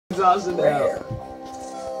saucing out.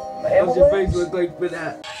 What's your face look like for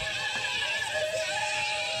that?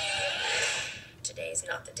 Today's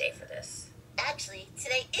not the day for this. Actually,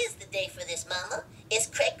 today is the day for this, Mama. It's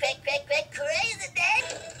crazy day.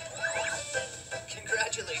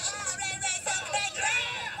 Congratulations.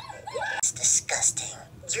 It's disgusting.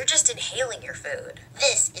 You're just inhaling your food.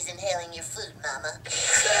 This is inhaling your food, Mama.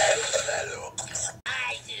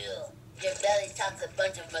 I do. Your belly talks a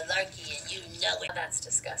bunch of malarkey and you know it. That's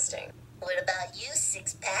disgusting. What about you,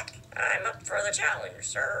 six-pack? I'm up for the challenge,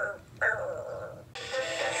 sir.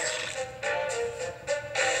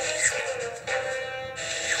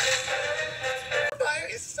 Fire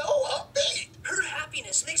is so upbeat. Her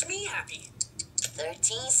happiness makes me happy.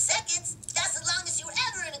 13 seconds. That's as long as you're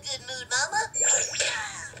ever in a good mood, Mama.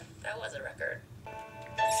 That was a record.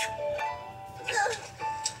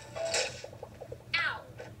 Ow.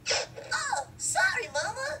 Oh, sorry,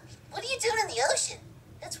 Mama. What are you doing in the ocean?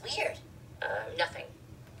 That's weird. Nothing.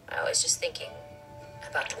 I was just thinking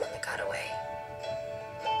about the one that got away.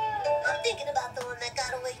 I'm thinking about the one that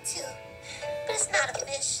got away, too. But it's not a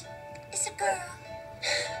fish. It's a girl.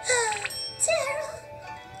 Tara.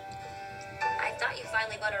 I thought you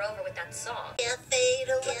finally won her over with that song. Can't fade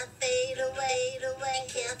away, can't fade away,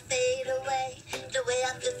 can't fade away, the way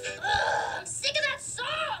I feel. I'm sick of that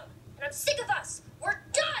song! And I'm sick of us! We're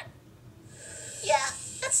done! Yeah,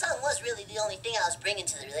 that song was really the only thing I was bringing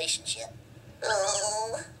to the relationship.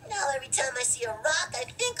 Oh, now every time I see a rock, I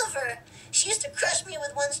think of her. She used to crush me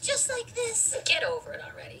with ones just like this. Get over it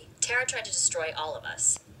already. Tara tried to destroy all of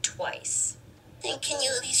us. Twice. Then can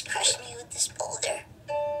you at least crush me with this boulder?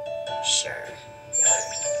 Sure. It's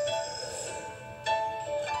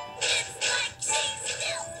like she's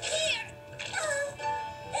still here. Oh,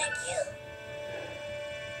 thank you.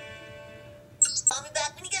 Call me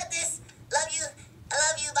back when you get this. Love you. I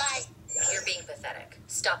love you. Bye. You're being pathetic.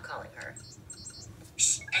 Stop calling her.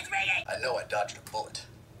 Shh, it's Reggae. I know I dodged a bullet.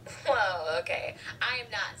 Whoa, okay. I am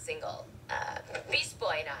not single.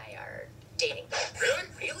 Beastboy and I are dating. Really?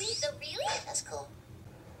 Really? So really? That's cool.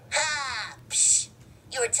 Ha! Psh!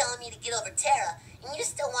 You were telling me to get over Tara, and you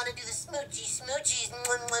still want to do the smoochies,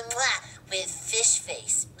 mwah, mwah, mwah, with fish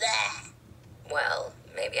face. Blah. Well,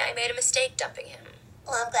 maybe I made a mistake dumping him.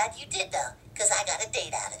 Well, I'm glad you did, though, because I got a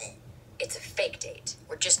date out of it. It's a fake date.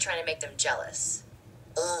 We're just trying to make them jealous.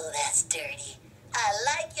 Oh, that's dirty. I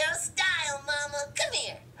like your style, Mama. Come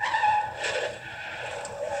here.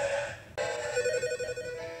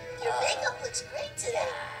 Your makeup looks great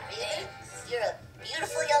today. Really? You're a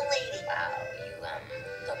beautiful young lady. Wow, you,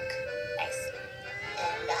 look nice.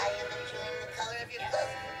 And I am enjoying the color of your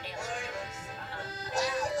clothes.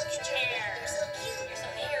 Wow, look at your hair. You're so cute. You're so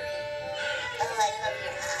hairy. Oh, I love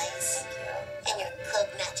your eyes. Thank you. And your cloak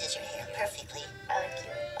matches your hair perfectly. I like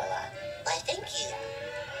you a lot. Why, thank you.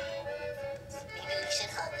 Maybe we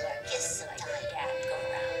should hug or kiss sometime. Yeah, go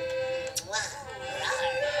around. Wow.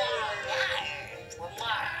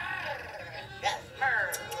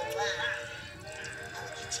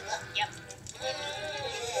 I'll get you up. Yep. Yeah.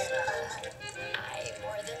 I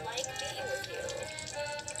more than like being with you.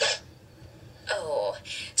 Oh,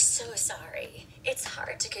 so sorry. It's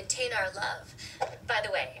hard to contain our love. By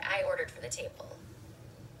the way, I ordered for the table.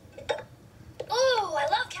 Ooh, I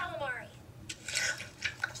love calamari.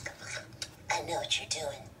 I know what you're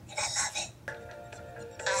doing, and I love it.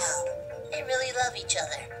 Wow, they really love each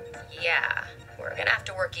other. Yeah, we're gonna have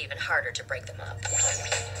to work even harder to break them up.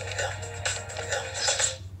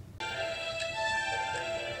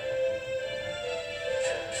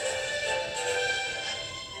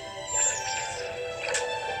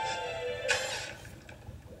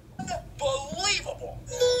 Unbelievable!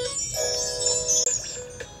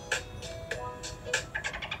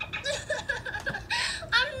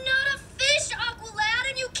 I'm not a fish, Aqualad,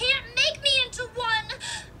 and you can't make me into one!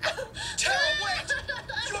 Tara, wait!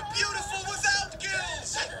 You're beautiful without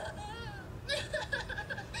gills!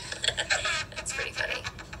 That's pretty funny.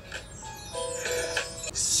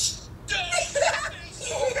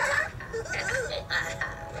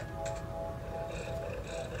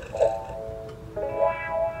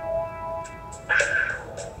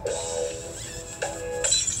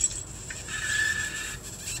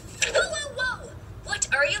 Whoa! What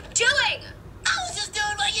are you doing? I was just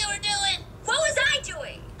doing what you were doing. What was I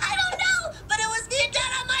doing? I don't know, but it was being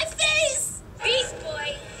done on my face.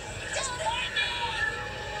 Beastboy! Don't hurt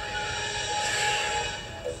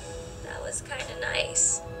That was kinda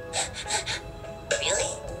nice. me.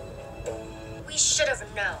 Really? We should have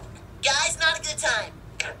known. Guys, not a good time.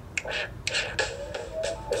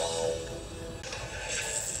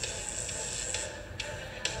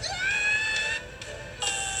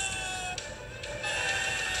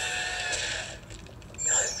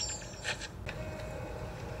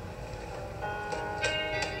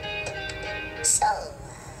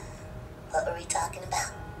 What were we talking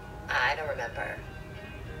about? I don't remember.